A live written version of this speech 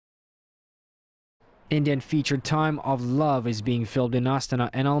Indian feature Time of Love is being filmed in Astana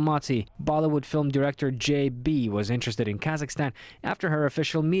and Almaty. Bollywood film director J.B. was interested in Kazakhstan after her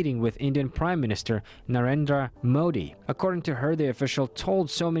official meeting with Indian Prime Minister Narendra Modi. According to her, the official told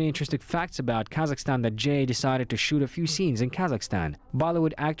so many interesting facts about Kazakhstan that J decided to shoot a few scenes in Kazakhstan.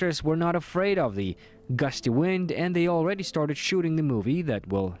 Bollywood actors were not afraid of the gusty wind, and they already started shooting the movie that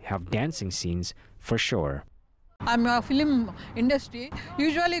will have dancing scenes for sure. Film industry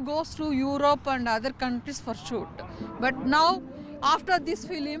usually goes to Europe and other countries for shoot. But now, after this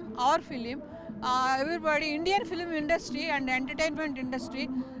film, our film, everybody, Indian film industry and entertainment industry,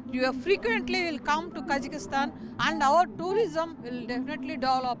 you frequently will come to Kazakhstan, and our tourism will definitely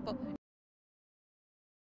develop